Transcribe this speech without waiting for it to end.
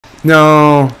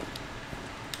No.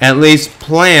 At least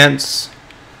plants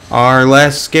are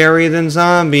less scary than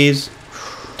zombies.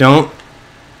 Don't.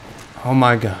 Oh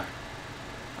my god.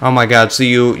 Oh my god. So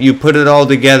you put it all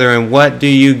together and what do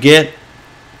you get?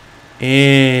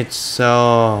 It's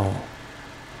so...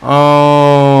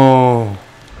 Oh.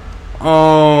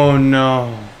 Oh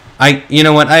no. You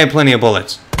know what? I have plenty of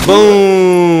bullets.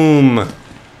 Boom.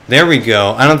 There we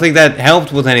go. I don't think that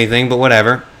helped with anything, but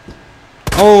whatever.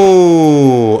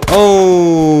 Oh.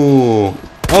 Oh.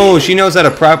 Oh, she knows how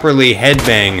to properly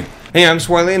headbang. Hey, I'm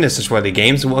Swarley and this is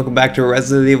SwarleyGames and welcome back to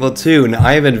Resident Evil 2. Now,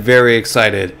 I have been very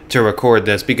excited to record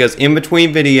this because in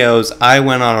between videos, I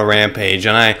went on a rampage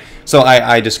and I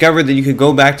discovered that you could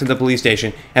go back to the police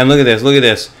station and look at this, look at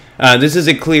this. This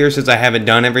isn't clear since I haven't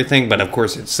done everything, but of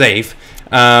course it's safe.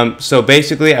 So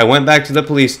basically, I went back to the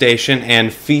police station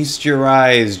and feast your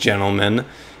eyes, gentlemen.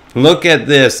 Look at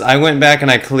this. I went back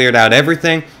and I cleared out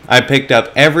everything. I picked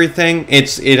up everything.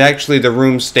 It actually, the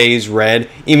room stays red,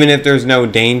 even if there's no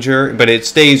danger, but it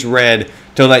stays red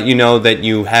to let you know that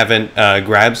you haven't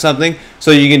grabbed something.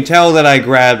 So you can tell that I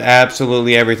grabbed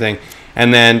absolutely everything.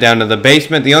 And then down to the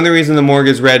basement. The only reason the morgue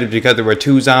is red is because there were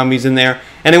 2 zombies in there.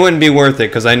 And it wouldn't be worth it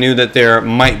because I knew that there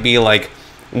might be like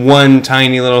one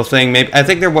tiny little thing. Maybe I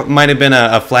think there might have been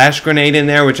a flash grenade in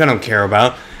there, which I don't care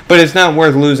about. But it's not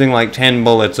worth losing like 10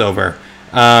 bullets over.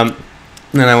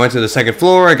 Then I went to the 2nd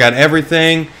floor. I got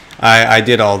everything. I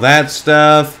did all that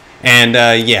stuff. And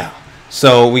yeah.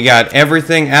 So we got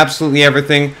everything, absolutely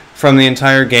everything from the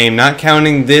entire game. Not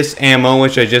counting this ammo,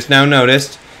 which I just now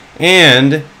noticed.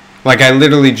 And... like, I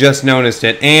literally just noticed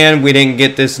it. And we didn't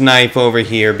get this knife over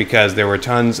here because there were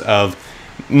tons of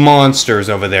monsters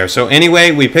over there. So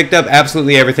anyway, we picked up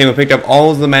absolutely everything. We picked up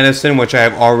all of the medicine, which I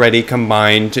have already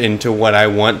combined into what I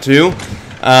want to.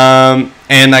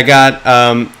 And I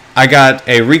got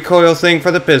a recoil thing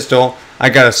for the pistol. I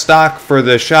got a stock for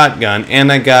the shotgun.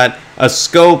 And I got a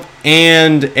scope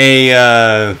and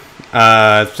a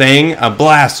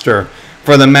blaster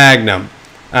for the Magnum.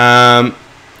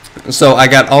 So I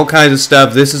got all kinds of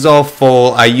stuff. This is all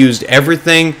full. I used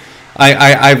everything.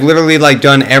 I've literally like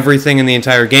done everything in the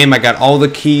entire game. I got all the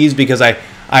keys because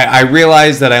I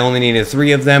realized that I only needed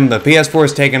 3 of them. The PS4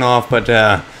 is taken off, but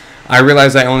I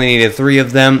realized I only needed 3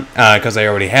 of them because I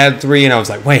already had 3, and I was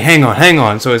like, wait, hang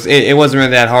on. So it wasn't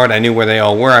really that hard. I knew where they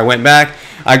all were. I went back.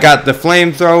 I got the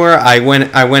flamethrower.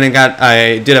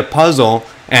 I did a puzzle,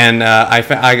 and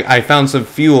I found some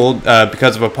fuel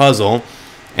because of a puzzle.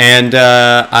 And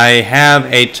I have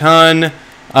a ton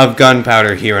of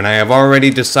gunpowder here, and I have already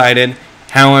decided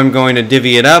how I'm going to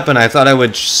divvy it up, and I thought I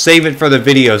would save it for the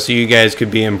video so you guys could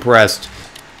be impressed.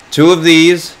 2 of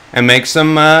these, and make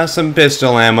some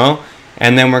pistol ammo,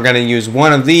 and then we're going to use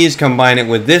 1 of these, combine it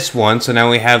with this one, so now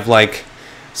we have like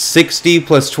 60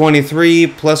 plus 23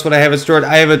 plus what I have stored.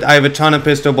 I have a ton of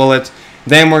pistol bullets.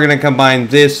 Then we're going to combine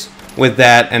this with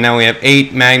that, and now we have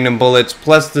 8 Magnum bullets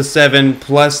plus the 7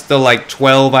 plus the like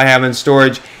 12 I have in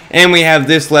storage, and we have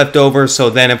this left over, so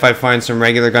then if I find some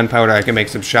regular gunpowder I can make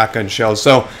some shotgun shells.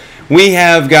 So we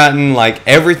have gotten like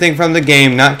everything from the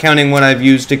game, not counting what I've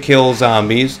used to kill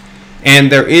zombies,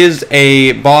 and there is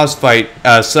a boss fight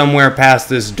somewhere past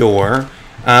this door.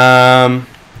 I'm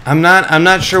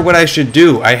not sure what I should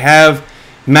do. I have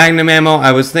Magnum ammo.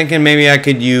 I was thinking maybe I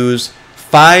could use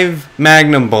 5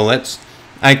 Magnum bullets.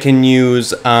 I can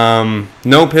use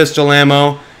no pistol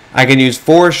ammo. I can use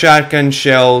 4 shotgun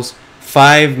shells,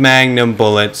 5 Magnum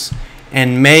bullets,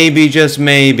 and maybe, just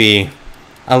maybe,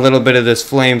 a little bit of this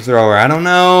flamethrower. I don't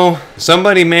know.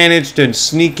 Somebody managed to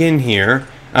sneak in here.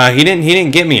 He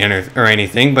didn't get me or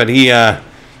anything, but he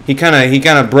kind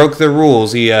of broke the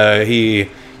rules. He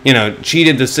you know,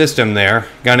 cheated the system there.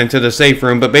 Got into the safe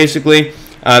room, but basically.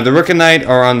 The Rook and Knight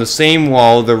are on the same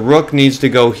wall. The Rook needs to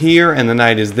go here, and the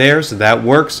Knight is there, so that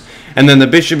works. And then the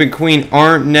Bishop and Queen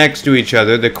aren't next to each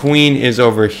other. The Queen is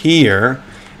over here,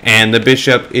 and the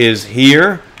Bishop is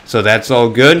here, so that's all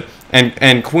good.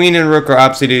 And Queen and Rook are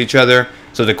opposite each other,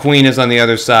 so the Queen is on the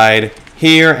other side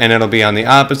here, and it'll be on the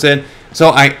opposite.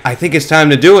 So I think it's time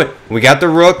to do it. We got the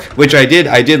Rook, which I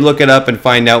did look it up and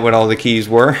find out what all the keys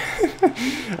were.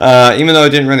 Even though it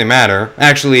didn't really matter.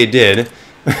 Actually, it did.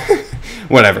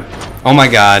 Whatever. Oh my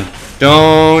god.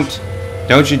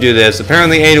 Don't you do this.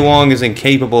 Apparently Ada Wong is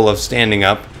incapable of standing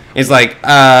up. It's like,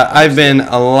 I've been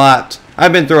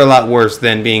through a lot worse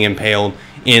than being impaled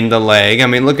in the leg. I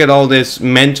mean, look at all this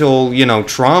mental, you know,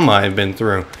 trauma I've been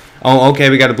through. Oh, okay,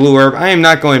 we got a blue herb. I am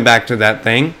not going back to that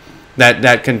thing.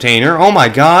 That container. Oh my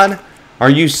god. Are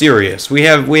you serious? We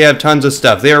have tons of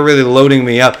stuff. They are really loading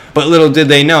me up. But little did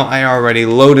they know, I already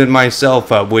loaded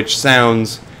myself up, which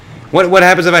sounds... What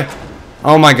happens if I...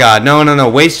 Oh my god. No, no, no.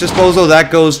 Waste disposal,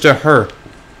 that goes to her.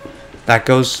 That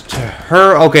goes to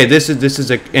her. Okay, this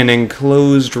is an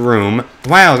enclosed room.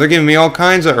 Wow, they're giving me all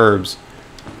kinds of herbs.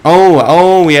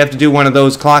 Oh, we have to do one of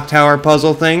those clock tower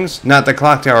puzzle things. Not the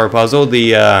clock tower puzzle,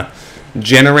 the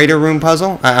generator room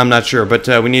puzzle. I'm not sure, but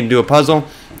we need to do a puzzle.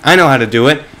 I know how to do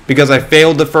it because I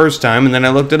failed the first time and then I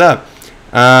looked it up.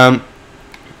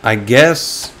 I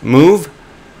guess move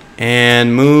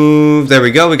and move. There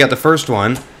we go. We got the first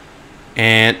one.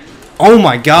 And oh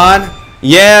my god.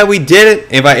 Yeah, we did it.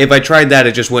 If I tried that,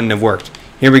 it just wouldn't have worked.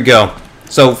 Here we go.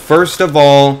 So first of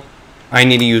all, I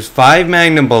need to use 5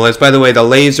 magnum bullets. By the way, the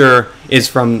laser is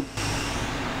from...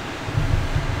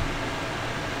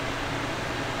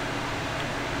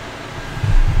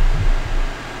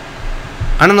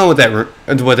 I don't know what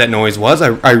that noise was.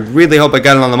 I really hope I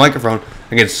got it on the microphone.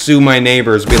 I could sue my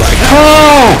neighbors, be like,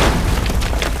 oh!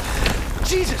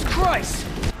 Jesus Christ!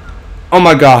 Oh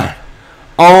my god.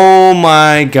 Oh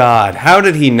my god. How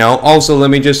did he know? Also, let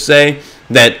me just say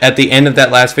that at the end of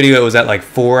that last video, it was at like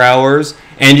 4 hours.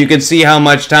 And you can see how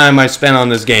much time I spent on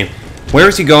this game. Where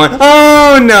is he going?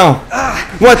 Oh no!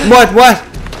 What?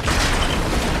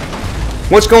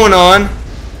 What's going on?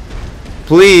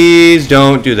 Please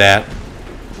don't do that.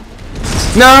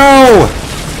 No!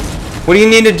 What do you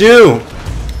need to do?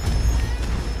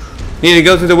 You need to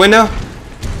go through the window?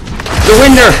 The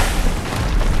window!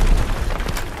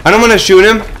 I don't want to shoot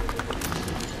him.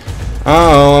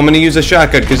 Oh, I'm going to use a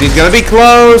shotgun because he's going to be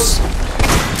close.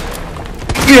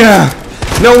 Yeah.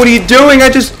 No, what are you doing?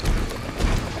 Are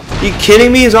you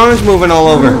kidding me? His arm's moving all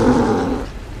over.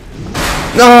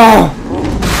 No.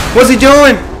 What's he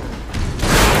doing?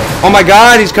 Oh my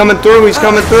god, he's coming through. He's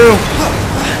coming through.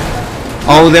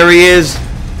 Oh, there he is.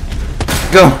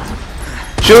 Go.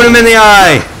 Shoot him in the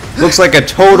eye. Looks like a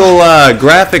total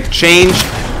graphic change.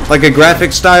 Like a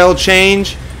graphic style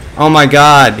change. Oh my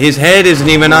god, his head isn't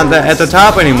even on at the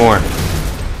top anymore.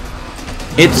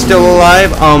 It's still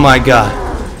alive? Oh my god.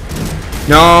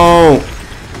 No.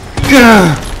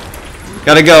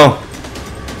 Gotta go.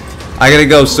 I gotta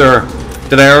go, sir.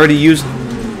 Did I already use...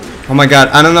 Oh my god,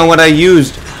 I don't know what I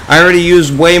used. I already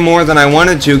used way more than I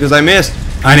wanted to because I missed.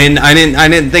 I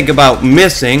didn't think about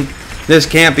missing. This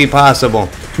can't be possible.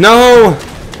 No.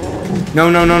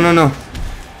 No.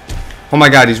 Oh my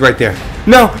god, he's right there.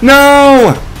 No.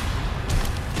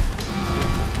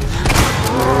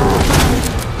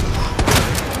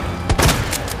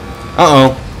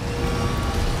 Uh-oh.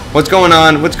 What's going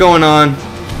on?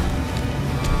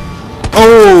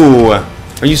 Oh!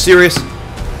 Are you serious?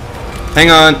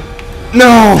 Hang on.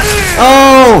 No!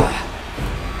 Oh!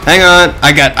 Hang on.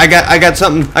 I got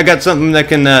something that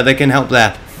can help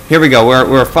that. Here we go.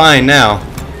 We're fine now.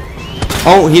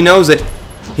 Oh, he knows it.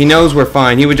 He knows we're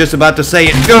fine. He was just about to say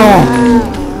it. Go!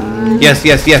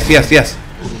 Yes.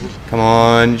 Come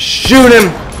on. Shoot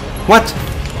him! What?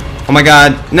 Oh my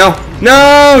god. No!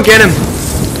 Get him!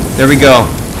 There we go.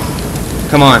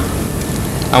 Come on.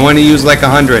 I want to use like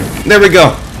 100. There we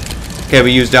go. Okay,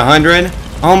 we used 100.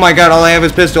 Oh my god, all I have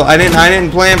is pistol. I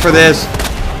didn't plan for this.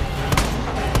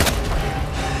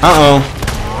 Uh-oh.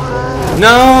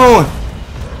 No!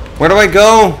 Where do I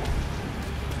go?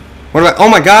 Oh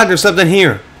my god, there's something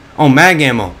here. Oh, mag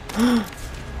ammo.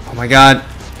 Oh my god.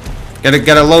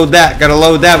 Gotta load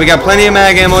that. We got plenty of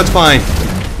mag ammo, it's fine.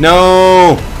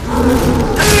 No!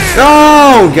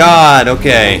 Oh god,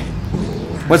 okay.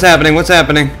 What's happening?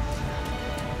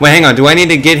 Wait, hang on. Do I need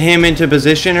to get him into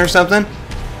position or something?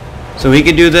 So he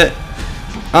can do the...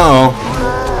 Uh-oh.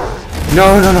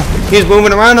 No. He's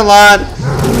moving around a lot.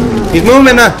 He's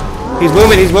moving.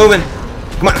 He's moving.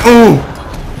 Come on.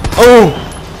 Oh.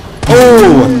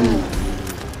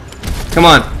 Come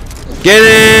on. Get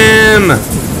him.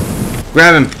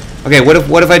 Grab him. Okay, what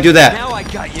if I do that? Now I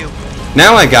got you.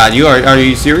 Now I got you. Are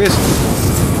you serious?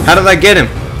 How did I get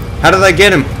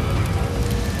him?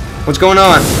 What's going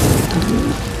on?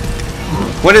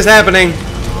 What is happening?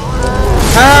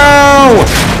 How?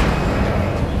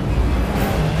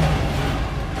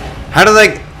 How did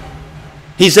I...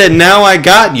 He said, now I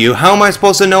got you. How am I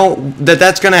supposed to know that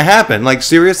that's going to happen? Like,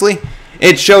 seriously?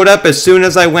 It showed up as soon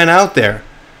as I went out there.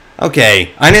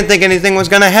 Okay. I didn't think anything was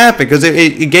going to happen because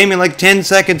it gave me like 10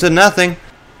 seconds of nothing.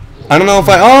 I don't know if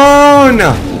I... Oh,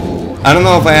 no. I don't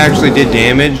know if I actually did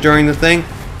damage during the thing.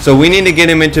 So we need to get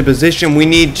him into position. We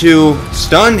need to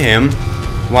stun him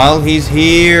while he's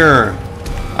here.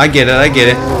 I get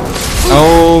it.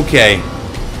 Okay.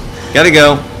 Gotta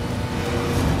go.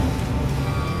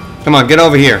 Come on, get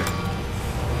over here.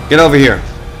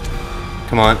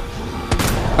 Come on.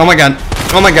 Oh my god.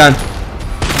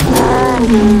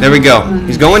 There we go.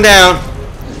 He's going down.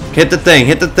 Hit the thing.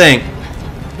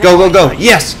 Go, go, go.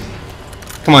 Yes.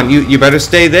 Come on, you better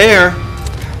stay there.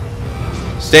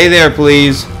 Stay there,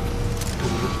 please.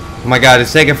 Oh my God,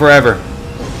 it's taking forever.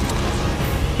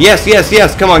 Yes, yes,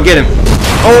 yes. Come on, get him.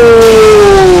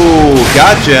 Oh,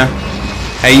 gotcha.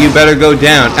 Hey, you better go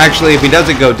down. Actually, if he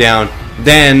doesn't go down,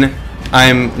 then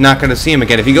I'm not going to see him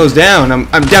again. If he goes down,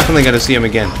 I'm definitely going to see him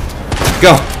again.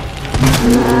 Go.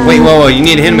 Wait, whoa, you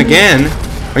need to hit him again?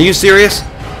 Are you serious?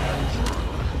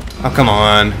 Oh, come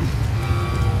on.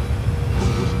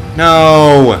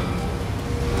 No.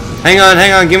 Hang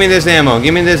on. Give me this ammo.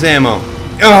 Give me this ammo.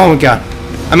 Oh, my God.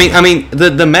 I mean,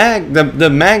 the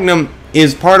Magnum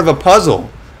is part of a puzzle.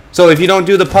 So if you don't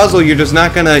do the puzzle, you're just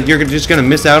gonna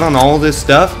miss out on all this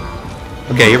stuff.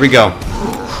 Okay, here we go.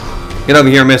 Get over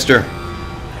here, mister.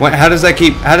 What, how does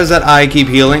that eye keep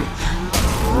healing?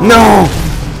 No!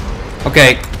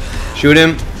 Okay. Shoot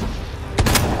him.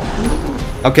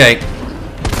 Okay.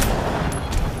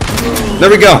 There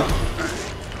we go.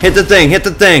 Hit the thing, hit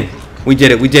the thing. We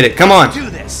did it. Come on.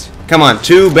 Come on,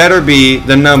 2 better be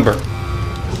the number.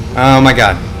 Oh my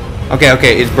God.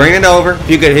 Okay, it's bringing it over.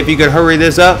 If you could hurry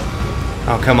this up.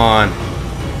 Oh, come on.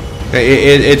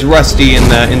 It's rusty in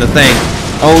the thing.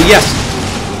 Oh, yes.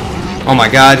 Oh my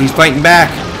God, he's fighting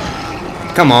back.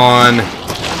 Come on.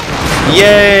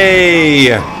 Yay!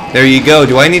 There you go.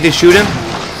 Do I need to shoot him?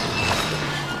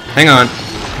 Hang on.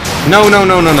 No,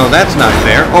 that's not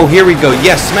fair. Oh, here we go.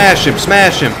 Yes,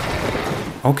 smash him.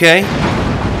 Okay.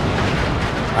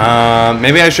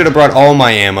 Maybe I should have brought all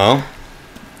my ammo.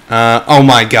 Oh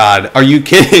my God, are you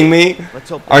kidding me?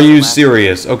 Are you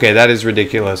serious? Okay, that is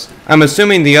ridiculous. I'm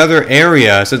assuming the other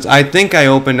area, since I think I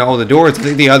opened all the doors, I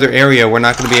think the other area we're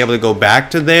not going to be able to go back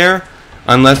to there,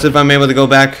 unless if I'm able to go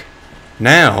back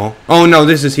now. Oh no,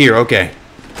 this is here, okay.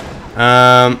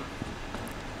 Yeah,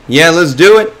 let's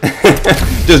do it.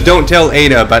 Just don't tell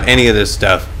Ada about any of this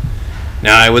stuff.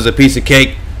 Nah, it was a piece of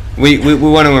cake. We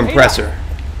want to impress her.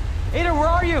 Ada, where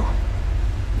are you?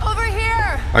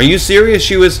 Are you serious?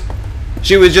 She was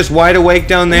just wide awake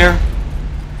down there?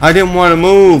 I didn't want to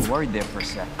move. I'm worried there for a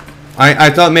sec. I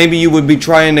thought maybe you would be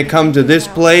trying to come to this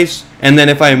place, and then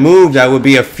if I moved, I would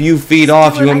be a few feet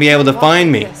off. You wouldn't be able to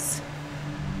find me.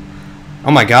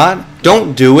 Oh my God.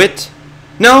 Don't do it.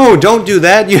 No, don't do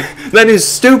that. That is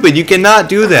stupid. You cannot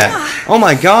do that. Oh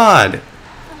my God.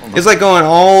 It's like going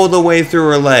all the way through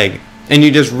her leg, and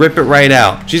you just rip it right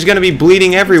out. She's going to be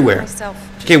bleeding everywhere.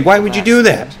 Okay, why would you do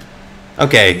that?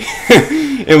 Okay,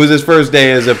 it was his first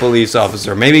day as a police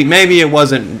officer. Maybe it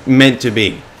wasn't meant to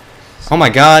be. Oh my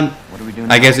God! What do we do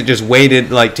now? I guess it just waited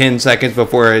like 10 seconds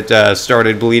before it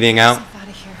started bleeding out.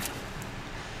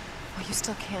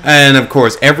 And of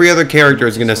course, every other character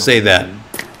is gonna say that.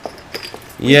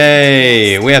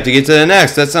 Yay! We have to get to the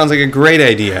next. That sounds like a great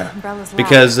idea.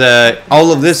 Because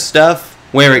all of this stuff,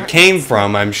 where it came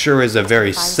from, I'm sure is a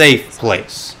very safe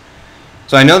place.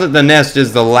 So I know that the nest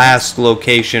is the last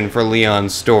location for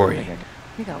Leon's story.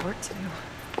 We got work to do.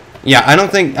 Yeah, I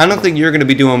don't think you're gonna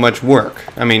be doing much work.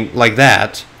 I mean, like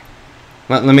that.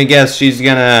 Let me guess. There's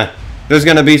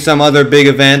gonna be some other big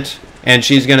event, and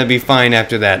she's gonna be fine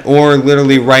after that. Or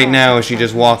literally right now, is she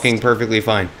just walking perfectly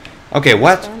fine? Okay,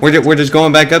 what? We're just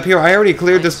going back up here. I already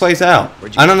cleared this place out.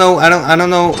 I don't know. I don't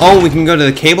know. Oh, we can go to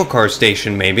the cable car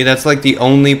station. Maybe that's like the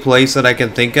only place that I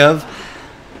can think of.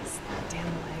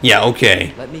 Yeah,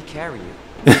 okay. Let me carry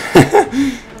you.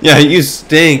 Yeah, you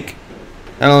stink.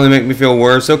 That only make me feel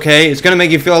worse. Okay, it's gonna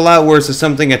make you feel a lot worse if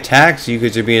something attacks you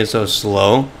because you're being so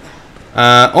slow.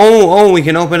 Oh, we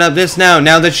can open up this now.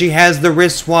 Now that she has the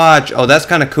wristwatch. Oh, that's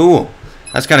kind of cool.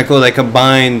 That's kind of cool. They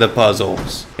combine the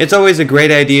puzzles. It's always a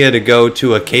great idea to go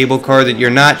to a cable car that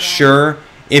you're not sure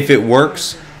if it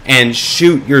works and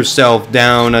shoot yourself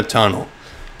down a tunnel.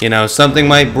 You know, something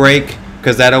might break.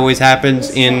 Because that always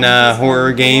happens in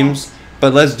horror games.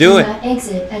 But let's do it. Do not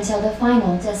exit until the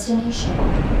final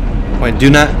destination. Wait,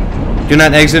 do not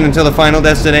exit until the final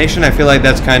destination? I feel like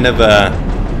that's kind of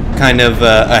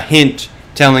a hint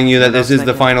telling you that this is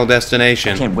the final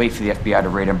destination. I can't wait for the FBI to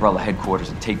raid Umbrella headquarters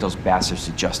and take those bastards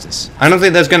to justice. I don't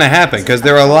think that's going to happen because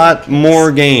there are a lot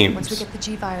more games. Once we get the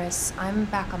G-Virus, I'm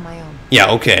back on my own. Yeah,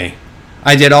 okay.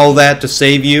 I did all that to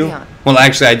save you. Well,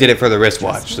 actually, I did it for the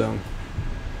wristwatch, so.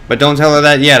 But don't tell her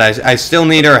that yet. I still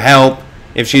need her help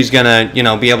if she's gonna,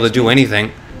 be able to do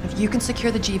anything. If you can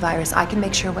secure the G-Virus, I can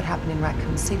make sure what happened in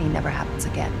Raccoon City never happens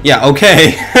again. Yeah,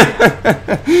 okay.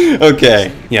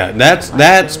 Okay. Yeah,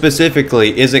 that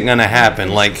specifically isn't gonna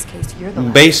happen. Like,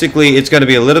 basically, it's gonna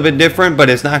be a little bit different, but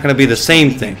it's not gonna be the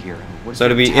same thing. So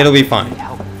it'll be fine.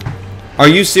 Are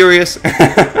you serious?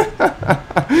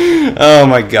 Oh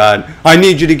my God. I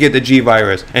need you to get the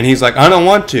G-Virus. And he's like, I don't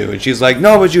want to. And she's like,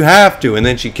 no, but you have to. And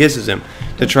then she kisses him.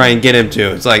 to try and get him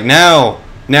to. It's like, now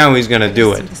he's gonna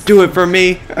do it. Do it for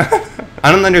me.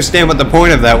 I don't understand what the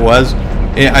point of that was.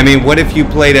 I mean, what if you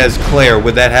played as Claire?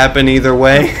 Would that happen either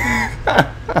way?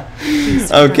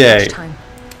 Okay.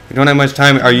 We don't have much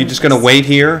time. Are you just gonna wait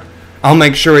here? I'll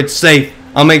make sure it's safe.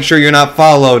 I'll make sure you're not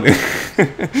followed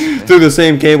through the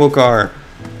same cable car.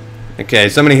 Okay,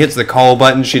 somebody hits the call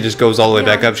button. She just goes all the way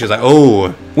back up. She's like,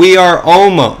 "Oh, we are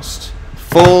almost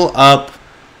full up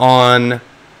on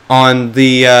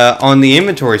the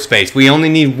inventory space. We only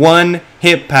need one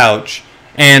hip pouch,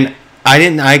 and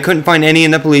I couldn't find any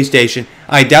in the police station.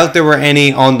 I doubt there were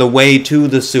any on the way to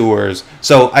the sewers.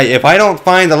 So if I don't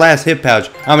find the last hip pouch,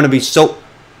 I'm gonna be so.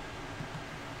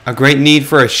 A great need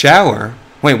for a shower.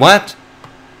 Wait, what?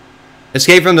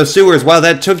 Escape from the sewers. Wow,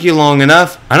 that took you long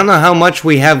enough. I don't know how much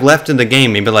we have left in the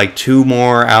game. Maybe like 2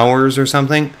 more hours or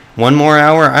something. 1 more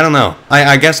hour. I don't know.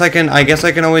 I guess I can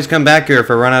always come back here if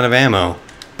I run out of ammo.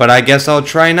 But I guess I'll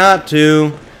try not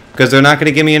to, because they're not going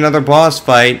to give me another boss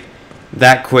fight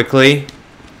that quickly.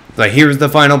 Like, here's the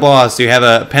final boss. You have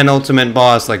a penultimate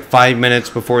boss like 5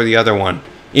 minutes before the other one.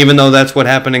 Even though that's what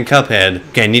happened in Cuphead.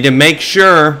 Okay, I need to make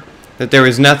sure that there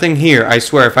is nothing here. I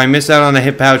swear, if I miss out on a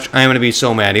hip pouch, I'm going to be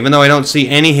so mad. Even though I don't see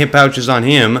any hip pouches on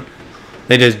him,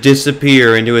 they just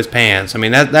disappear into his pants. I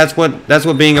mean, that's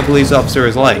what being a police officer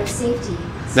is like.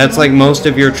 That's like most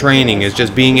of your training, is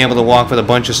just being able to walk with a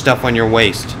bunch of stuff on your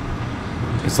waist.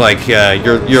 It's like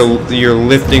you're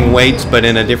lifting weights, but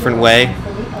in a different way.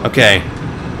 Okay.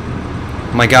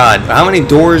 Oh my God, how many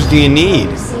doors do you need?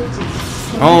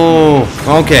 Oh,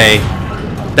 okay.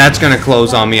 That's going to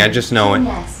close on me, I just know it.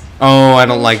 Oh, I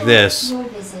don't like this.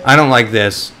 I don't like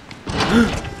this.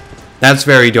 That's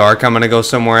very dark. I'm going to go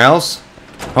somewhere else.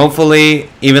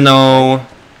 Hopefully, even though,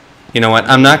 you know what,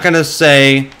 I'm not going to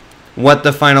say what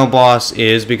the final boss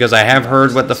is, because I have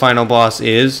heard what the final boss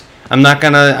is. I'm not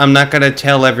gonna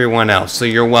tell everyone else, so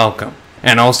you're welcome.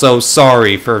 And also,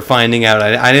 sorry for finding out.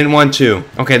 I didn't want to.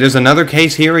 Okay, there's another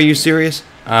case here. Are you serious?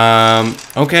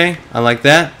 Okay, I like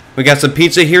that. We got some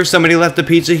pizza here. Somebody left the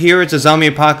pizza here. It's a zombie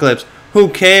apocalypse. Who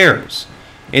cares?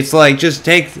 It's like, just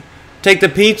take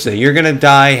the pizza. You're gonna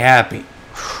die happy.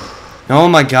 Oh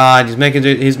my God, he's making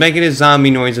his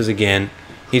zombie noises again.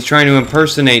 He's trying to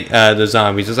impersonate the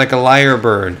zombies. It's like a liar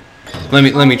bird.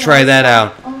 Let me try that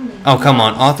out. Oh, come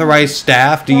on. Authorized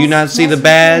staff? Do you not see the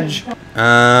badge?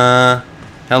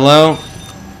 Hello?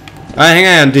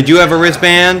 Hang on. Did you have a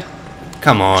wristband?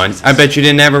 Come on. I bet you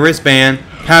didn't have a wristband.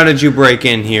 How did you break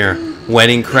in here?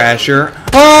 Wedding crasher.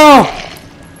 Oh!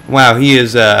 Wow, he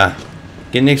is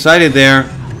getting excited there.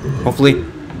 Hopefully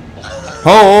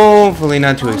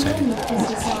not too excited.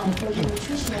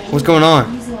 What's going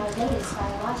on?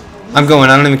 I'm going.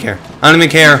 I don't even care. I don't even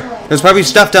care. There's probably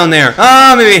stuff down there.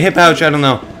 Ah, maybe a hip pouch. I don't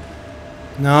know.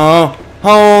 No.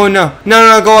 Oh, no.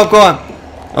 No, go up.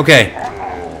 Okay.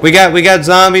 We got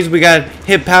zombies. We got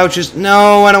hip pouches.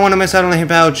 No, I don't want to miss out on a hip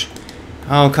pouch.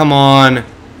 Oh, come on.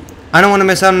 I don't want to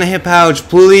miss out on a hip pouch.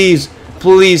 Please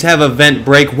have a vent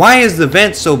break. Why is the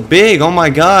vent so big? Oh my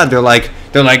God. They're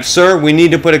like, sir, we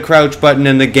need to put a crouch button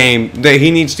in the game.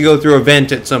 He needs to go through a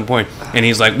vent at some point. And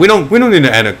he's like, we don't need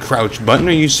to add a crouch button.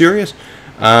 Are you serious?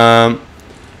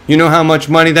 You know how much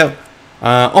money that...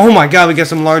 oh my God, we got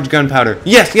some large gunpowder.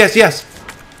 Yes.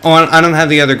 Oh, I don't have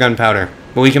the other gunpowder.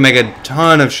 But we can make a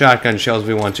ton of shotgun shells if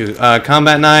we want to.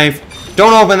 Combat knife.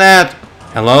 Don't open that.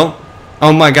 Hello?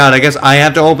 Oh my God, I guess I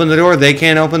have to open the door. They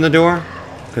can't open the door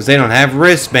because they don't have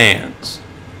wristbands.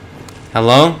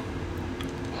 Hello?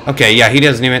 Okay, yeah, he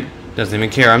doesn't even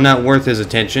care. I'm not worth his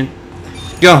attention.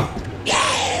 Go.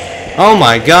 Oh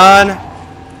my God.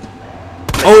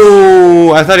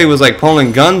 Oh, I thought he was like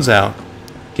pulling guns out.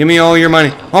 Give me all your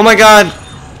money. Oh my God.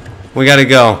 We gotta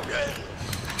go.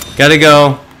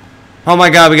 Oh my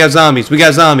God, we got zombies.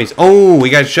 Oh, we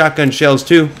got shotgun shells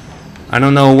too. I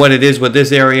don't know what it is with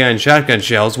this area and shotgun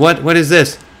shells. What is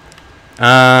this?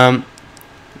 I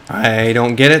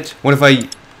don't get it. What if I...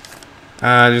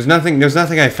 there's nothing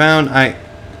I found. I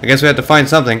guess we have to find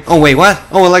something. Oh, wait, what?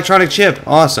 Oh, electronic chip.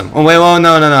 Awesome. Oh, wait, oh,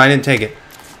 no, I didn't take it.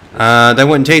 That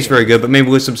wouldn't taste very good, but maybe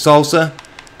with some salsa?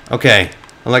 Okay.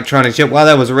 Electronic chip. Wow,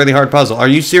 that was a really hard puzzle. Are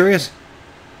you serious?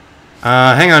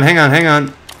 Hang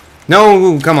on.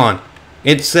 No, come on.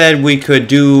 It said we could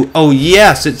do... Oh,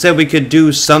 yes, it said we could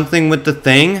do something with the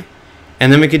thing.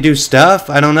 And then we could do stuff?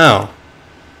 I don't know.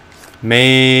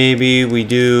 Maybe we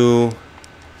do...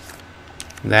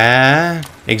 that.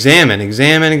 Examine. Is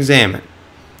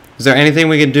there anything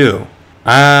we could do?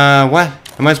 What?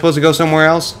 Am I supposed to go somewhere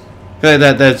else?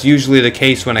 That's usually the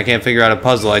case when I can't figure out a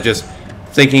puzzle. I just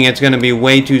thinking it's going to be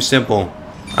way too simple.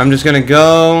 I'm just going to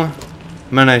go.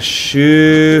 I'm going to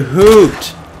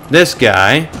shoot. this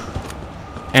guy.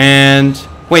 And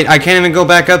wait, I can't even go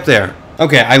back up there.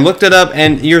 Okay, I looked it up,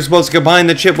 and you're supposed to combine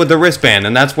the chip with the wristband,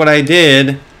 and that's what I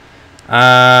did.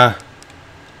 I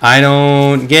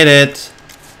don't get it.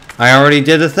 I already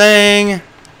did the thing.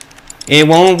 It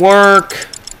won't work.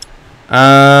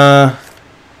 I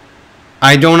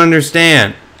don't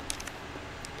understand.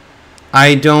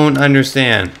 I don't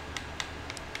understand.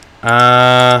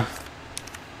 I'm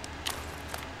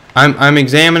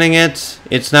examining it.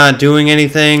 It's not doing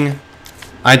anything.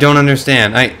 I don't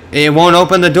understand. It won't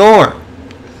open the door.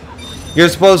 You're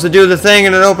supposed to do the thing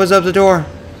and it opens up the door.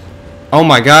 Oh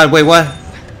my god, wait, what?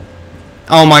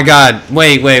 Oh my god,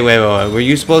 wait. Were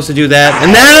you supposed to do that?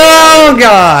 And then, oh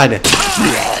god!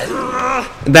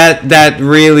 That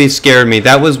really scared me.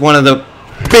 That was one of the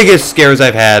biggest scares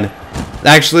I've had.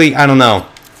 Actually, I don't know.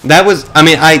 That was, I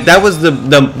mean, that was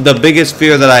the biggest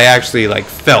fear that I actually, like,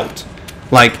 felt.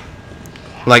 Like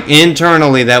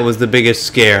internally, that was the biggest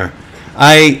scare.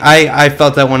 I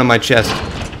felt that one in my chest.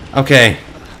 Okay.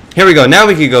 Here we go. Now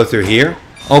we can go through here.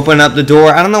 Open up the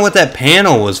door. I don't know what that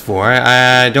panel was for.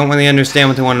 I don't really understand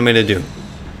what they wanted me to do.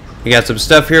 We got some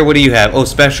stuff here. What do you have? Oh,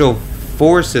 Special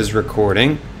Forces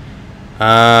recording.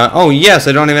 Oh, yes.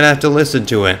 I don't even have to listen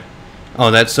to it. Oh,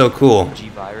 that's so cool.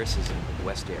 G-Virus is in the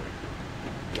west area.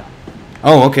 Got it.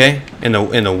 Oh, okay. In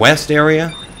the west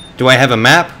area? Do I have a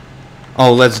map?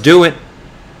 Oh, let's do it.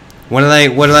 What did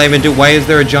I even do? Why is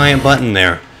there a giant button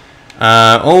there?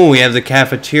 Oh, we have the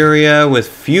cafeteria with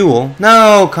fuel.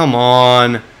 No, come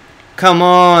on. Come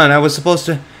on. I was supposed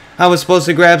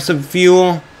to grab some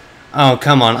fuel. Oh,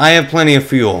 come on. I have plenty of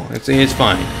fuel. It's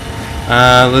fine.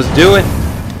 Let's do it.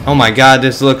 Oh my god,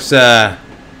 this looks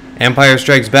Empire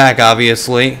Strikes Back,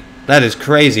 obviously. That is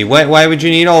crazy. Why would you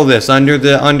need all this under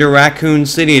Raccoon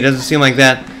City? It doesn't seem like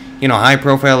that, you know, high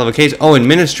profile of a case. Oh,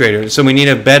 administrator. So we need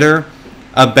a better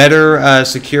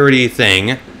security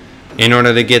thing in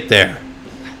order to get there.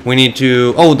 We need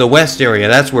to, oh, the west area,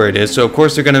 that's where it is. So of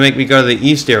course they're going to make me go to the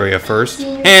east area first.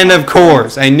 And of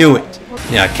course, I knew it.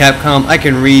 Yeah, Capcom, I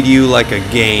can read you like a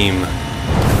game.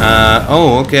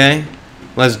 Oh, okay.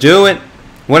 Let's do it.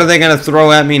 What are they going to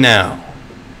throw at me now?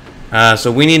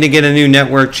 So we need to get a new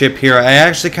network chip here. I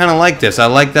actually kind of like this. I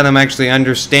like that I'm actually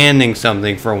understanding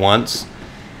something for once.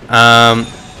 Oh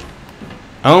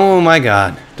my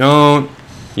god. Don't.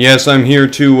 Yes, I'm here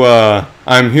to,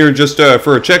 I'm here just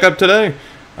for a checkup today.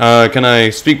 Can I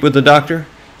speak with the doctor?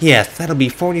 Yes, that'll be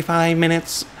 45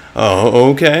 minutes.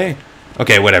 Oh, okay.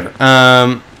 Okay, whatever.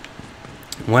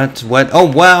 What?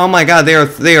 Oh, wow, oh my god, they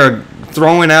are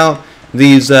throwing out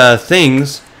these,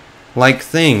 things. Like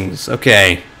things.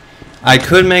 Okay. I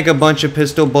could make a bunch of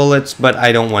pistol bullets, but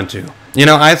I don't want to. You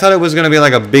know, I thought it was going to be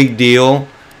like a big deal.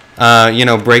 You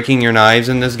know, breaking your knives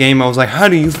in this game. I was like, how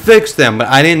do you fix them? But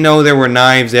I didn't know there were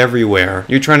knives everywhere.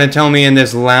 You're trying to tell me in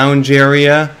this lounge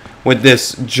area with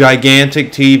this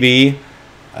gigantic TV,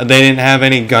 they didn't have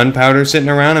any gunpowder sitting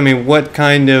around? I mean, what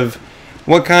kind of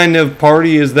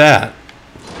party is that?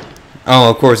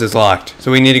 Oh, of course it's locked.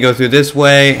 So we need to go through this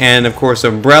way, and of course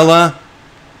umbrella.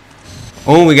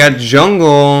 Oh, we got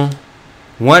jungle.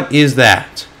 What is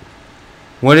that?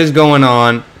 What is going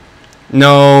on?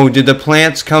 No, did the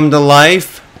plants come to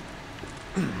life?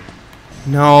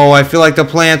 No, I feel like the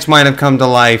plants might have come to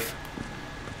life.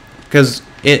 Because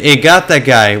it got that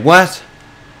guy. What?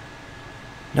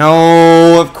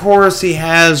 No, of course he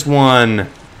has one.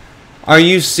 Are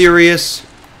you serious?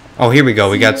 Oh, here we go.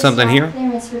 We got something here.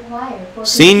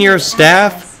 Senior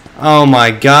staff? Oh my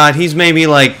god, he's maybe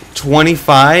like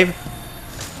 25?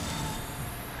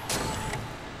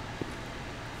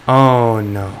 Oh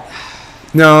no.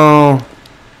 No.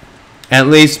 At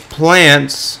least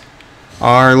plants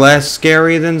are less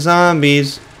scary than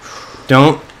zombies.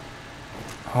 Don't.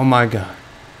 Oh my god.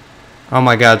 Oh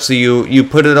my god. So you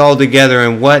put it all together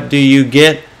and what do you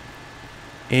get?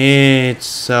 It's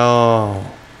so.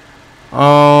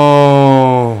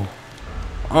 Oh.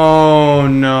 Oh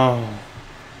no.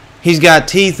 He's got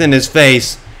teeth in his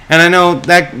face. And I know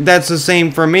that's the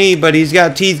same for me, but he's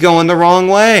got teeth going the wrong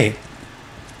way.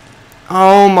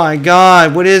 Oh my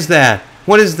god, what is that?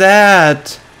 What is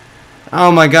that? Oh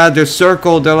my god, they're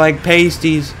circled, they're like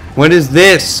pasties. What is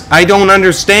this? I don't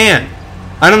understand.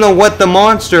 I don't know what the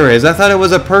monster is. I thought it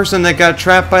was a person that got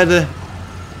trapped by the...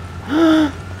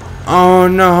 Oh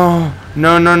no.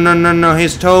 No, no, no, no, no.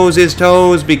 His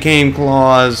toes became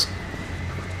claws.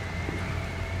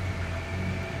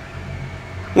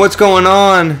 What's going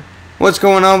on? What's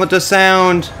going on with the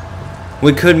sound?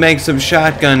 We could make some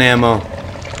shotgun ammo.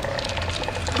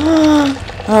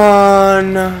 Oh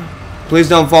no. Please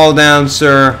don't fall down,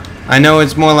 sir. I know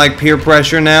it's more like peer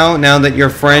pressure now that your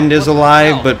friend is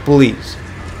alive, but please.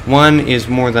 One is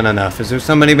more than enough. Is there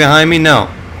somebody behind me? No.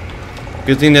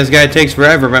 Good thing this guy takes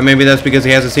forever, but maybe that's because he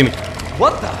hasn't seen me.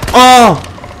 What the? Oh!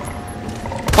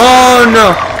 Oh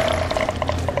no!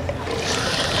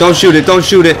 Don't shoot it, don't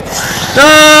shoot it.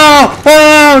 No!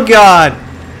 Oh god!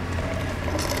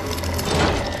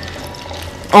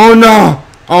 Oh no!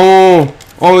 Oh!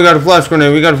 Oh, we got a flash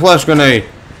grenade, we got a flash grenade.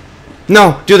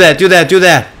 No! Do that, do that, do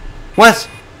that! What?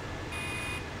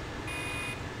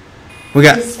 We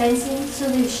got... Dispensing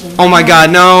solution. Oh my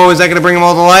god, no! Is that gonna bring them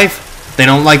all to life? They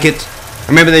don't like it.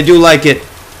 Or maybe they do like it.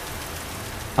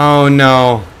 Oh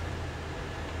no.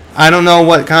 I don't know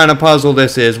what kind of puzzle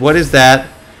this is. What is that?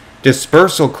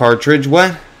 Dispersal cartridge?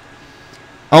 What?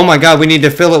 Oh my god, we need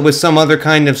to fill it with some other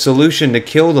kind of solution to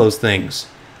kill those things.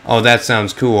 Oh, that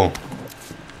sounds cool.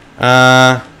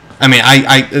 I mean,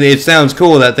 it sounds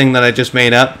cool, that thing that I just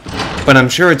made up. But I'm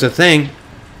sure it's a thing.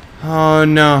 Oh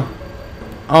no.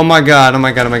 Oh my god, oh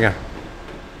my god, oh my god.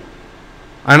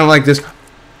 I don't like this.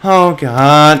 Oh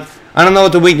god. I don't know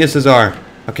what the weaknesses are.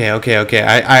 Okay, okay, okay.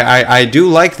 I do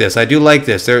like this. I do like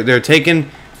this. They're taking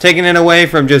it away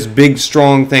from just big,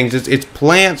 strong things. It's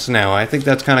plants now. I think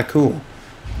that's kind of cool.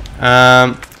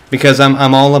 Because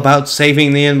I'm all about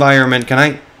saving the environment. Can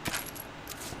I?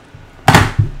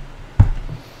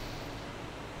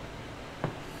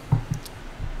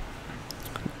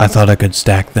 I thought I could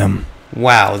stack them.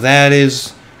 Wow, that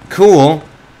is cool.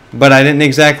 But I didn't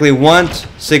exactly want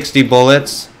 60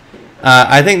 bullets.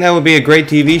 I think that would be a great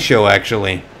TV show,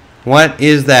 actually. What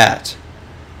is that?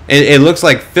 It looks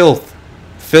like filth.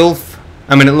 Filth?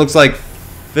 I mean, it looks like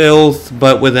filth,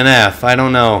 but with an F. I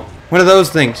don't know. What are those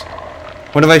things?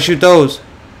 What if I shoot those?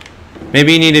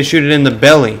 Maybe you need to shoot it in the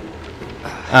belly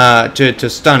to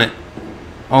stun it.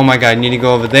 Oh my god, you need to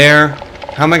go over there.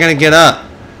 How am I going to get up?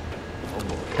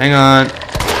 Hang on.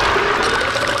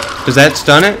 Does that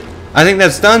stun it? I think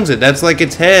that stuns it. That's like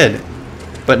its head.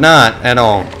 But not at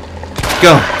all.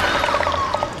 Go.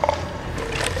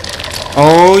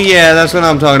 Oh yeah, that's what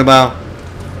I'm talking about.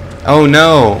 Oh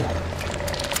no.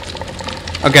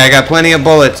 Okay, I got plenty of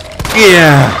bullets.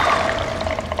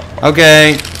 Yeah.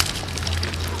 Okay.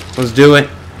 Let's do it.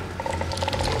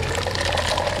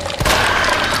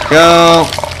 Go.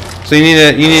 So you need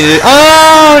to.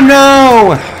 Oh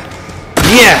no.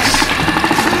 Yes.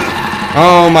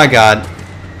 Oh my god.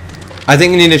 I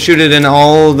think you need to shoot it in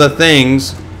all the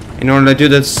things in order to do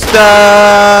the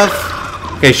stuff.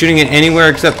 Okay, shooting it anywhere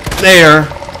except there.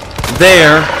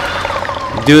 There.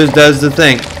 Does the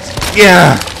thing.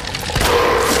 Yeah.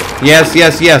 Yes,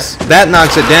 yes, yes. That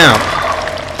knocks it down.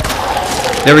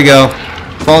 There we go.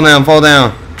 Fall down, fall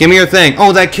down. Give me your thing.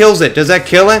 Oh, that kills it. Does that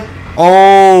kill it?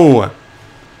 Oh.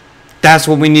 That's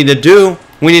what we need to do.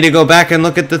 We need to go back and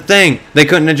look at the thing. They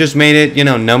couldn't have just made it, you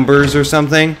know, numbers or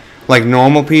something, like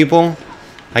normal people.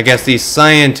 I guess these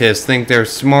scientists think they're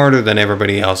smarter than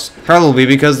everybody else. Probably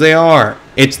because they are.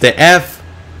 It's the F,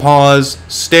 pause,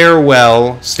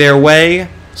 stairway,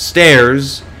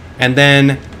 stairs, and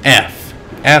then F.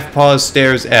 F, pause,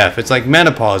 stairs, F. It's like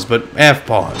menopause, but F,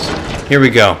 pause. Here we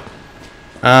go.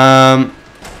 Oh,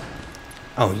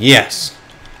 yes.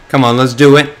 Come on, let's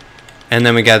do it. And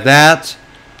then we got that.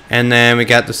 And then we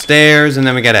got the stairs, and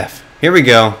then we got F. Here we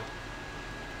go.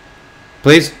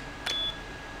 Please.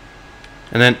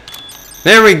 And then,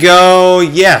 there we go.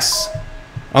 Yes.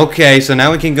 Okay, so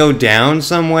now we can go down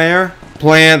somewhere.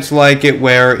 Plants like it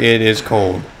where it is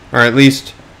cold. Or at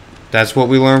least, that's what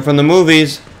we learn from the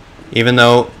movies. Even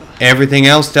though everything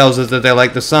else tells us that they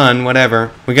like the sun,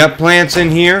 whatever. We got plants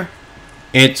in here.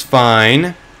 It's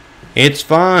fine. It's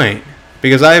fine.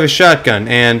 Because I have a shotgun,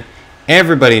 and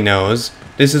everybody knows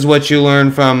this is what you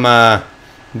learn from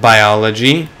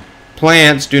biology.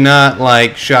 Plants do not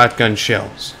like shotgun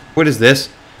shells. What is this?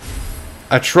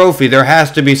 A trophy. There has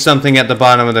to be something at the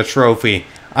bottom of the trophy.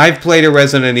 I've played a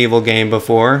Resident Evil game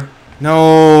before.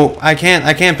 No, I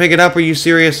can't pick it up. Are you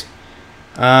serious?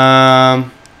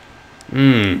 What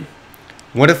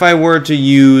if I were to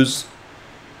use...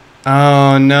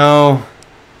 Oh, no.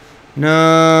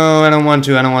 No, I don't want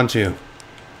to. I don't want to.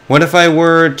 What if I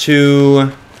were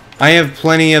to... I have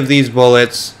plenty of these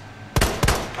bullets.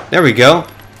 There we go.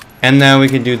 And now we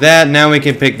can do that. Now we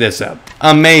can pick this up.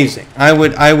 Amazing. I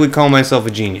would call myself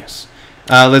a genius.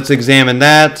 Let's examine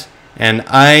that. And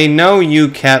I know you,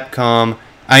 Capcom.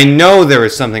 I know there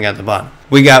is something at the bottom.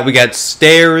 We got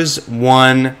stairs,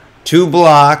 2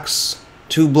 blocks,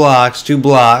 2 blocks, 2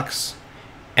 blocks,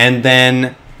 and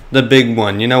then the big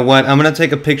one. You know what? I'm gonna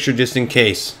take a picture just in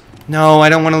case. No, I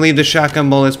don't want to leave the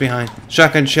shotgun bullets behind.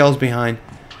 Shotgun shells behind.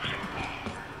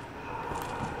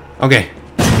 Okay.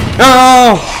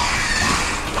 Oh!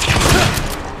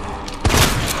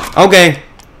 Okay.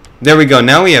 There we go.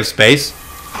 Now we have space.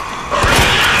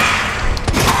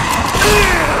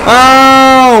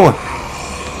 Oh!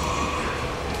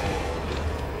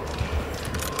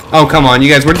 Oh, come on. You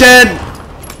guys were dead.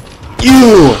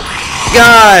 You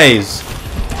guys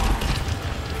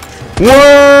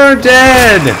were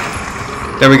dead.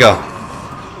 There we go.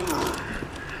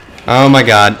 Oh my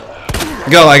god.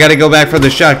 Go. I gotta go back for the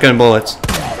shotgun bullets.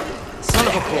 Son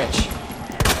of a bitch.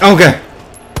 Okay.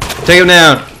 Take him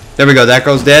down. There we go. That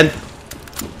girl's dead.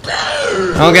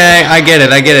 Okay, I get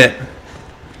it. I get it.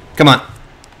 Come on.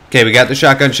 Okay, we got the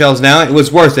shotgun shells now. It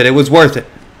was worth it. It was worth it.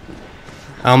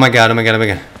 Oh my god. Oh my god. Oh my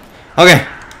god. Okay.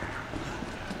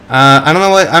 I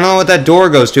don't know what that door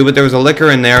goes to, but there was a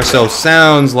liquor in there, so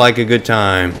sounds like a good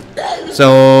time.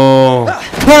 So,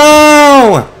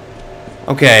 whoa!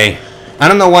 Okay. I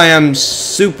don't know why I'm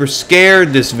super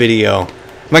scared this video. Oh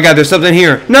my god, there's something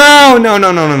here. No, no,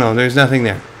 no, no, no, no. There's nothing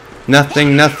there.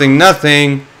 Nothing, nothing,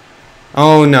 nothing.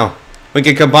 Oh no. We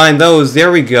can combine those.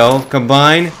 There we go.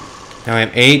 Combine. Now I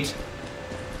have 8.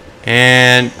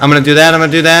 And I'm gonna do that. I'm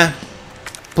gonna do that.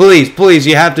 Please, please,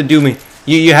 you have to do me.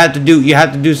 You have to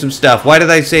do some stuff. Why did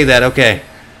I say that? Okay.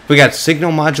 We got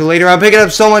signal modulator. I'm picking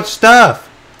up so much stuff.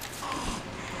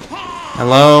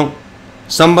 Hello?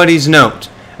 Somebody's note.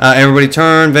 Everybody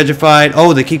turn, vegified.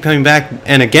 Oh, they keep coming back.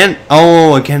 And again.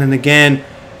 Oh, again and again.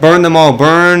 Burn them all.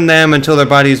 Burn them until their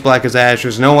body is black as ash.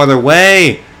 There's no other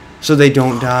way. So they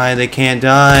don't die. They can't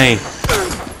die.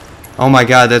 Oh my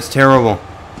god, that's terrible.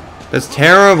 That's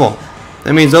terrible.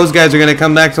 That means those guys are going to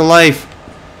come back to life.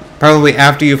 Probably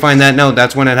after you find that note.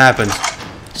 That's when it happens.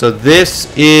 So this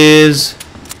is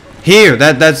here.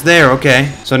 That's there.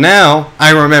 Okay. So now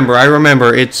I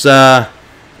remember. It's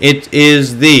it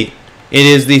is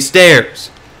the stairs.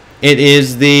 It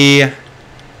is the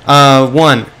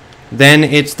one. Then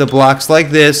it's the blocks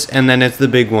like this, and then it's the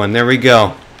big one. There we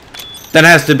go. That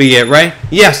has to be it, right?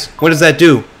 Yes. What does that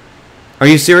do? Are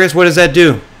you serious? What does that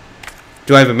do?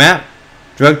 Do I have a map?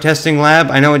 Drug testing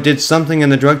lab. I know it did something in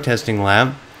the drug testing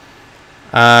lab.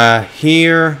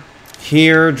 Here,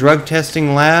 drug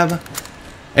testing lab.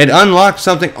 It unlocked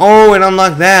something. Oh, it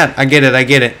unlocked that. I get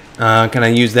it. Can I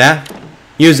use that?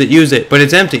 Use it. But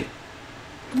it's empty.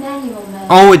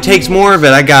 Oh, it takes more of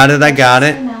it. I got it.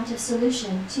 Amount of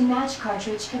solution to match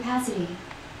cartridge capacity.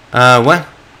 What?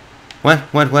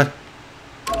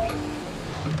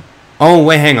 Oh,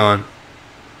 wait, hang on.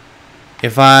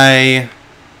 If I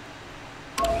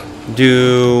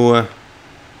do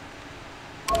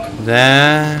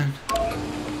that,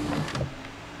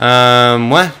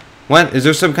 what? Is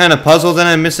there some kind of puzzle that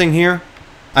I'm missing here?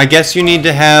 I guess you need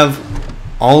to have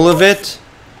all of it.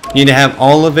 You need to have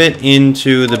all of it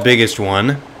into the biggest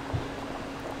one.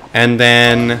 And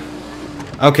then,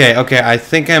 okay, I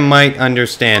think I might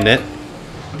understand it.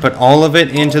 Put all of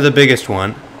it into the biggest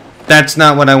one. That's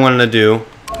not what I wanted to do.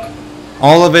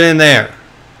 All of it in there.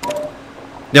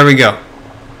 There we go.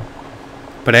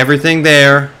 Put everything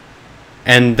there.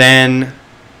 And then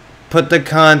put the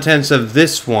contents of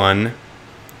this one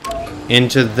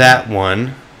into that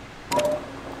one.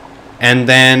 And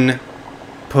then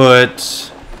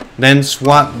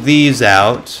swap these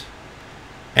out.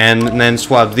 And then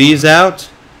swap these out.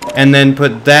 And then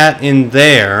put that in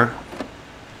there.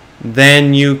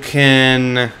 Then you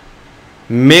can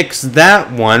mix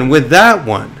that one with that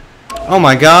one. Oh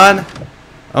my god.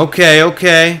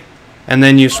 Okay. And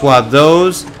then you swap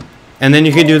those. And then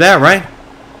you can do that, right?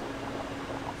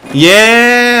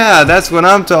 Yeah, that's what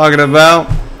I'm talking about.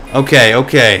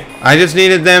 Okay. I just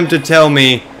needed them to tell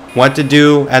me what to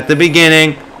do at the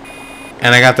beginning.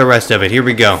 And I got the rest of it. Here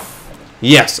we go.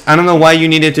 Yes, I don't know why you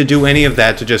needed to do any of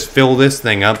that to just fill this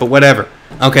thing up, but whatever.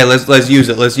 Okay, let's use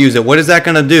it. What is that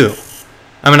gonna do?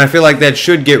 I mean, I feel like that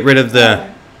should get rid of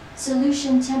the...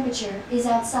 Solution temperature is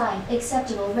outside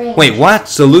acceptable range. Wait, what?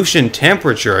 Solution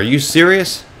temperature? Are you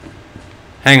serious?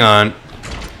 Hang on.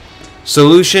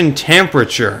 Solution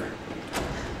temperature.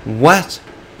 What?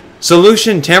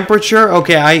 Solution temperature?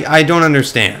 Okay, I don't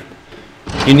understand.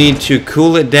 You need to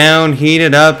cool it down, heat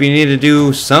it up, you need to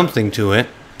do something to it.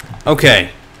 Okay,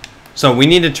 so we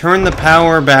need to turn the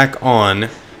power back on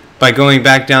by going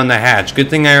back down the hatch.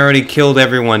 Good thing I already killed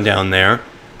everyone down there.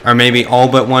 Or maybe all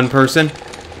but one person.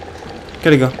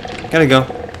 Gotta go.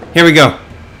 Here we go.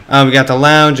 We got the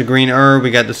lounge, a green herb,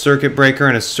 we got the circuit breaker,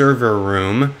 and a server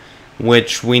room,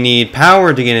 which we need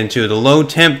power to get into. The low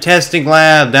temp testing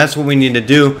lab, that's what we need to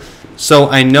do. So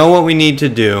I know what we need to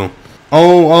do.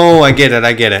 Oh, I get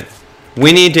it.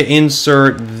 We need to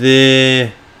insert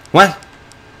the... What?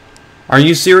 Are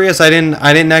you serious? I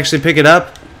didn't actually pick it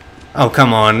up? Oh,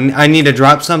 come on. I need to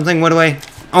drop something? What do I...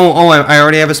 Oh, I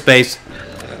already have a space.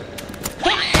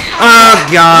 Oh,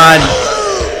 God.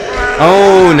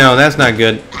 Oh, no, that's not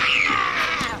good.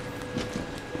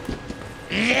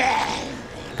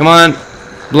 Come on.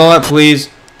 Blow up, please.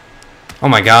 Oh,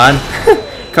 my God.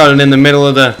 Caught it in the middle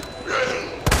of the...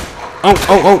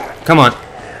 Oh. Come on.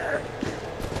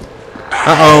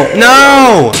 Uh-oh.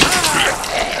 No!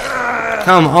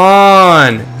 Come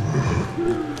on.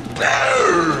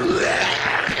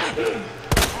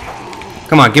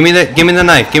 Come on, give me the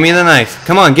knife. Give me the knife.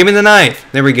 Come on, give me the knife.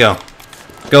 There we go.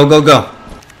 Go.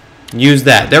 Use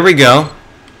that. There we go.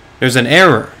 There's an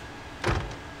error.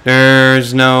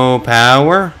 There's no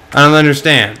power? I don't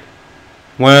understand.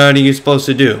 What are you supposed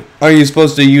to do? Are you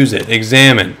supposed to use it?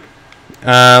 Examine.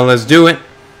 Let's do it.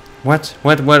 What?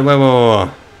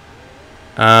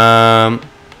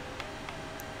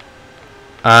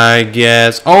 I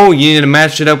guess... Oh, you need to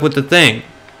match it up with the thing.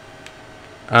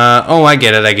 Oh, I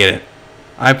get it.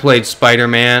 I played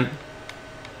Spider-Man.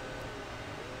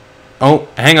 Oh,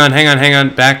 hang on.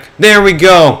 Back. There we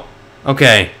go.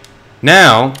 Okay.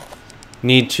 Now,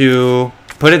 need to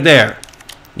put it there.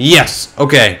 Yes.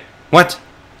 Okay. What?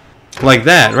 Like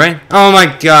that, right? Oh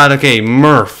my God. Okay,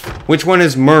 Murph. Which one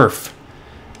is Murph?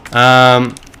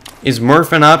 Is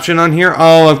Murph an option on here?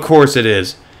 Oh, of course it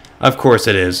is.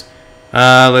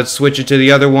 Let's switch it to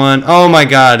the other one. Oh my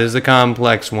God, is the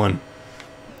complex one.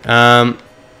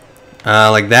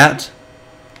 Like that.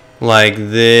 Like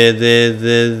this.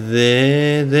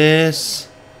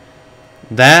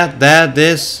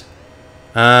 This.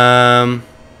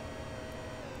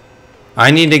 I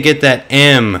need to get that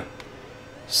M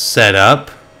set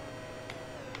up.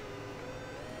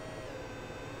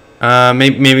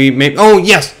 Maybe. Oh,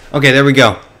 yes. Okay, there we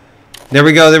go. There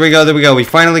we go. We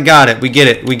finally got it. We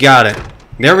got it.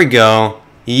 There we go.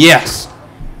 Yes.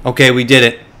 Okay, we did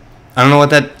it. I don't know what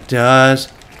that does.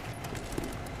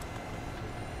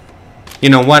 You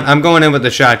know what? I'm going in with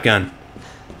the shotgun.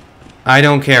 I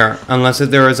don't care. Unless if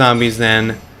there are zombies,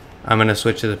 then I'm going to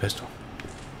switch to the pistol.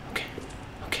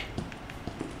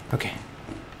 Okay.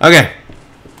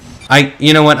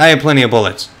 You know what? I have plenty of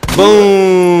bullets.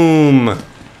 Boom!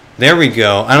 There we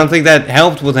go. I don't think that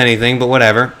helped with anything, but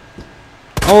whatever.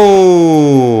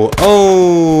 Oh,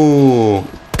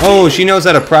 she knows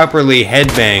how to properly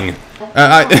headbang.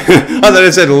 I thought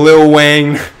it said Lil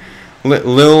Wayne.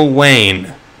 Lil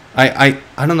Wayne. I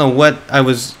don't know what I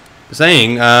was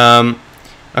saying.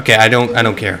 Okay, I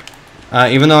don't care.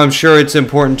 Even though I'm sure it's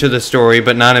important to the story,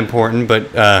 but not important.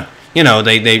 But you know,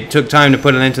 they took time to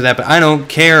put it into that. But I don't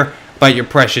care about your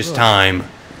precious time.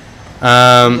 Who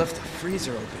left the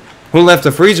freezer open? Who left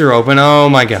the freezer open? Oh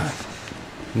my God.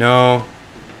 No.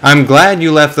 I'm glad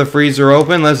you left the freezer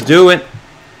open. Let's do it.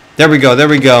 There we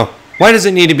go. Why does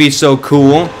it need to be so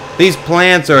cool? These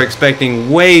plants are expecting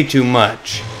way too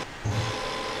much.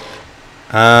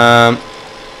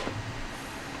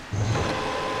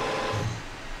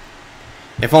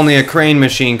 If only a crane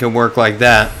machine could work like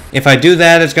that. If I do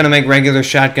that, it's going to make regular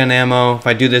shotgun ammo. If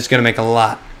I do this, it's going to make a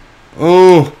lot.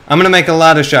 Ooh, I'm going to make a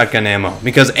lot of shotgun ammo.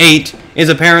 Because 8 is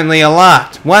apparently a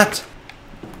lot. What?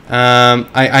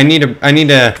 I need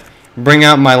to bring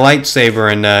out my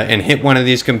lightsaber and hit one of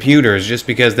these computers. Just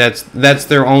because that's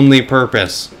their only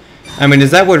purpose. I mean,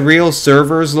 is that what real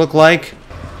servers look like?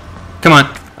 Come on.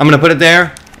 I'm going to put it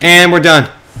there. And we're done.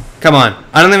 Come on.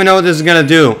 I don't even know what this is going to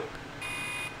do.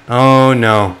 Oh,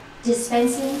 no.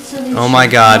 Dispensing solution. Oh, my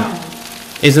God.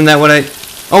 Isn't that what I...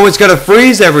 Oh, it's got to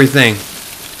freeze everything.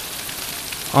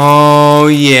 Oh,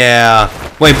 yeah.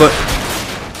 Wait, but...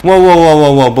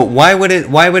 Whoa. But why would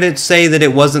it say that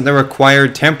it wasn't the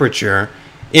required temperature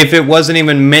if it wasn't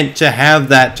even meant to have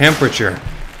that temperature?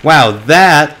 Wow,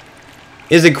 that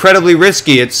is incredibly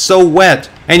risky. It's so wet.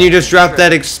 And you just dropped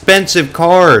that expensive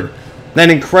card. That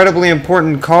incredibly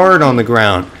important card on the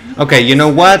ground. Okay, you know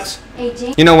what?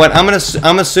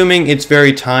 I'm assuming it's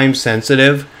very time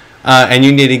sensitive, and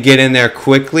you need to get in there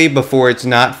quickly before it's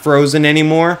not frozen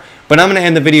anymore. But I'm going to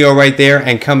end the video right there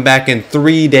and come back in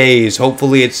 3 days.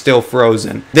 Hopefully it's still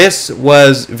frozen. This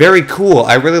was very cool.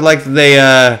 I really like that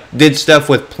they did stuff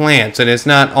with plants, and it's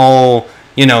not all,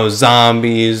 you know,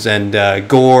 zombies and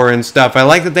gore and stuff. I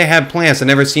like that they have plants. I've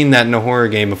never seen that in a horror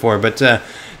game before. But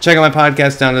check out my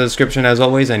podcast down in the description as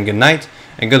always, and good night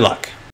and good luck.